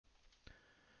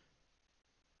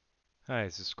Hi,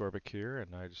 this is Scorbic here,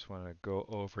 and I just want to go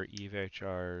over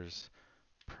EVHR's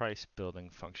price building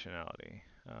functionality.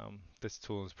 This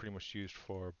tool is pretty much used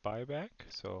for buyback.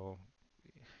 So,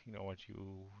 once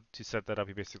to set that up,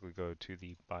 you basically go to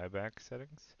the buyback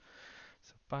settings.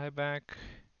 So buyback,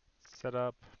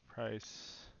 setup,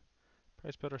 price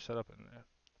builder setup, and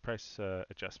price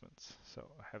adjustments. So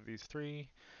I have these three.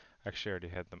 Actually, I already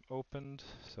had them opened.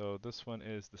 So this one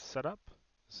is the setup.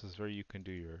 This is where you can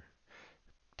do your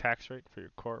tax rate for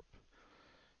your corp.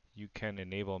 You can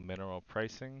enable mineral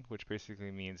pricing, which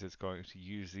basically means it's going to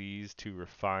use these to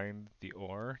refine the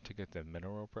ore to get the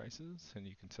mineral prices. And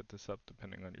you can set this up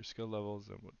depending on your skill levels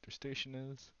and what your station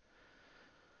is.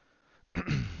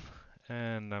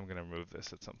 And I'm going to remove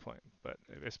this at some point, but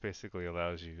this basically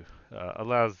allows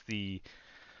the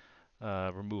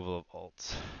removal of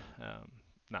alts.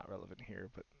 Not relevant here,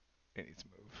 but it needs to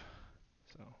move.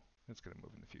 So it's going to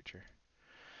move in the future.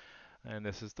 And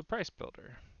this is the price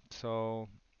builder. So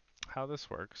how this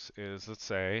works is, let's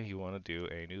say you want to do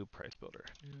a new price builder.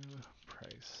 New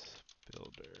price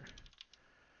builder.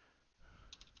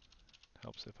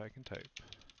 Helps if I can type.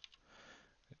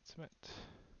 Hit submit.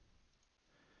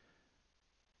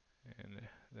 And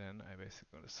then I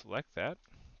basically want to select that.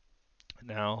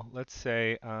 Now, let's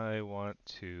say I want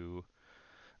to.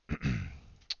 The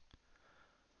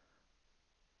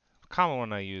common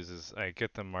one I use is I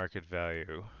get the market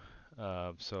value.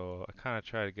 So I kind of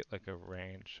try to get like a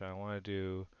range. I want to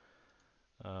do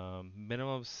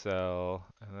minimum sell,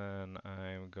 and then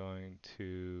I'm going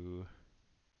to,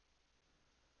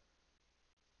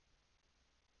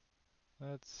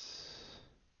 let's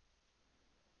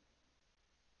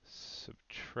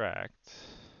subtract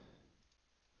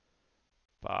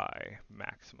by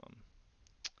maximum.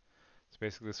 So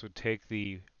basically this would take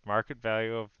the market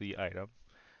value of the item,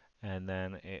 and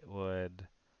then it would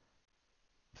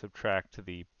subtract to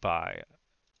the buy.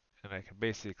 And I can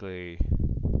basically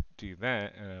do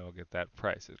that, and I will get that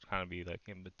price. It'd kind of be like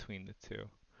in between the two.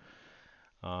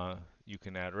 You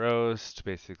can add rows to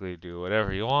basically do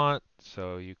whatever you want.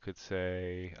 So you could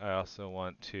say, I also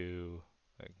want to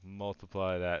like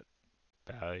multiply that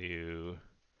value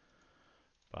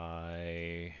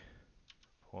by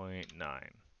zero point 0.9.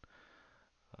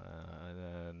 And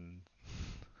then,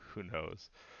 who knows,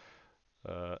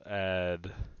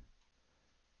 add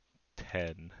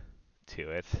 10 to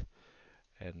it.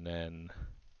 And then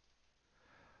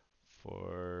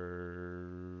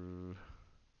for,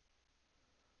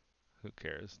 who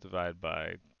cares, divide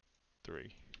by 3.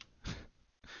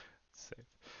 Save.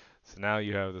 So now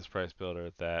you have this price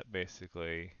builder that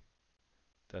basically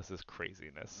does this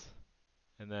craziness.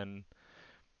 And then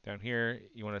down here,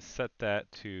 you want to set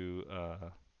that to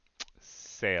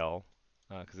sale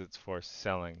because it's for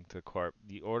selling to corp.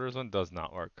 The orders one does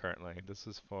not work currently. This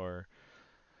is for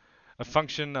a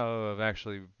function of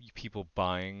actually people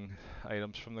buying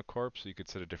items from the corp, so you could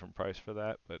set a different price for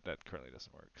that, but that currently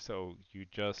doesn't work. So you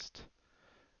just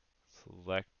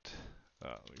select,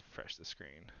 refresh the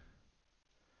screen.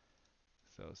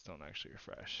 So it's don't actually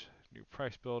refresh. New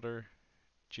price builder,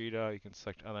 JITA, you can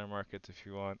select other markets if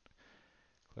you want.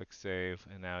 Click save,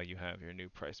 and now you have your new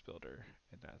price builder,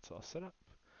 and that's all set up.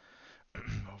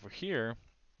 Over here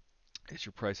is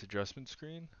your price adjustment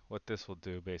screen. What this will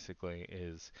do basically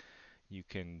is you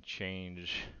can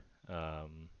change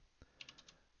um,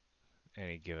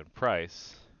 any given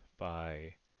price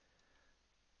by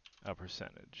a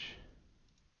percentage.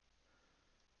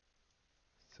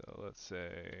 So let's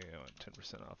say I want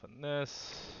 10% off on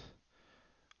this,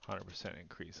 100%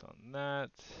 increase on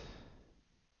that.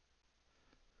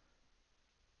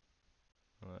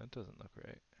 Well, that doesn't look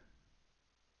right.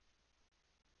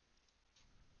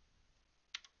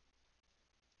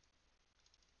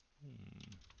 Hmm.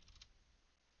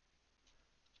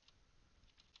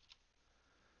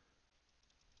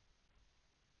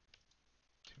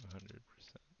 200%.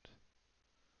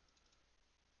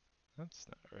 That's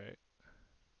not right.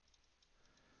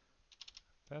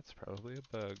 That's probably a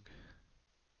bug.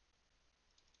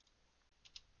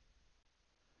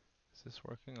 Is this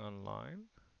working online?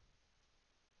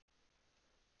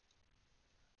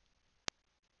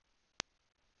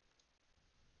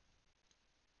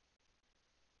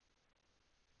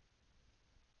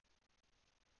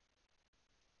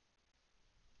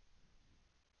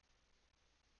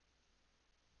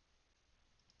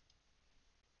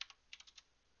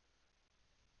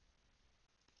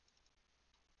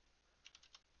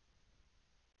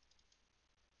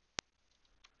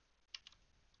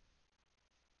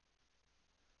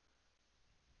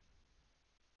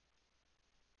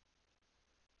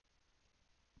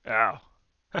 Ow!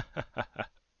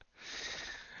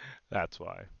 That's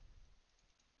why.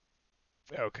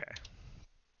 Okay.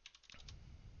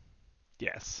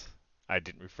 Yes. I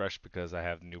didn't refresh because I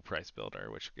have new price builder,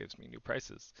 which gives me new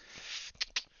prices.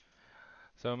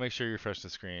 So make sure you refresh the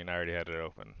screen. I already had it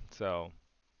open. So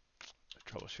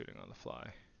troubleshooting on the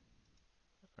fly.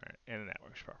 All right, and that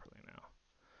works properly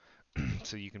now.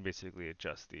 So you can basically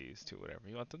adjust these to whatever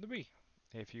you want them to be.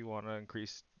 If you want to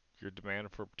increase your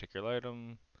demand for a particular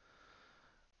item,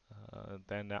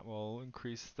 then that will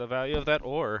increase the value of that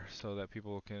ore so that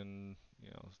people can,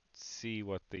 see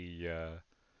what the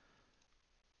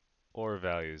ore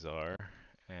values are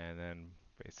and then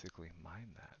basically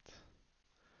mine that.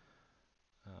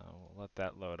 We'll let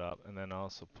that load up and then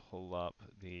also pull up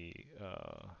the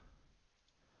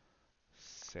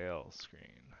sales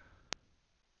screen.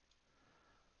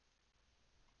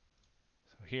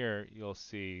 So here you'll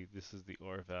see this is the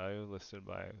ore value listed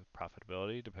by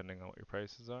profitability depending on what your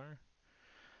prices are.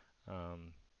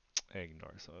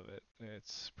 Ignore some of it.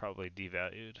 It's probably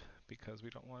devalued because we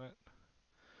don't want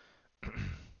it.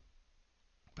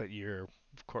 But your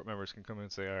court members can come in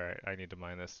and say, all right, I need to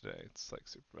mine this today. It's like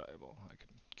super valuable. I can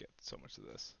get so much of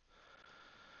this.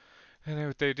 And then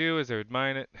what they do is they would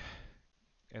mine it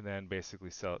and then basically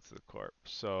sell it to the corp.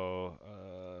 So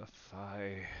if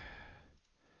I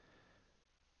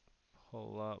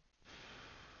pull up,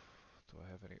 do I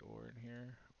have any ore in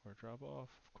here? Ore drop off?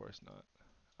 Of course not.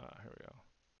 Here we go.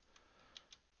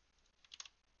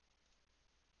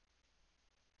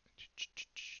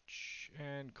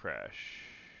 And crash.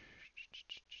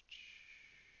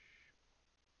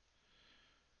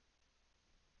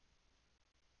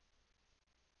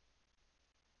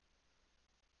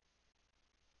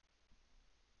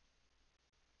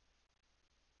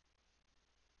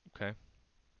 Okay.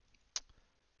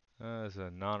 There's a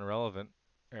non-relevant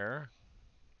error.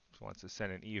 It wants to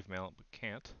send an email but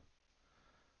can't.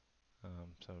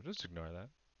 So just ignore that.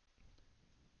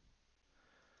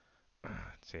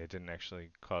 See, it didn't actually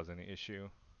cause any issue.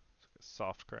 It's like a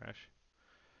soft crash.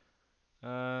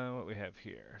 What we have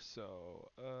here. So,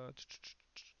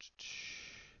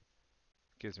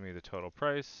 gives me the total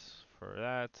price for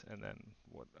that, and then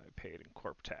what I paid in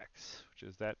corp tax, which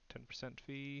is that 10%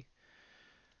 fee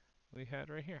we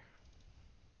had right here.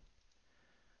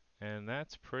 And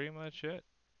that's pretty much it.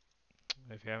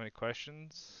 If you have any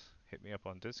questions, hit me up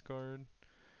on Discord.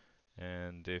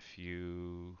 And if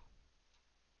you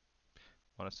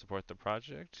want to support the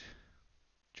project,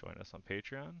 join us on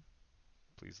Patreon.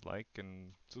 Please like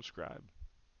and subscribe.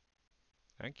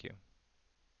 Thank you.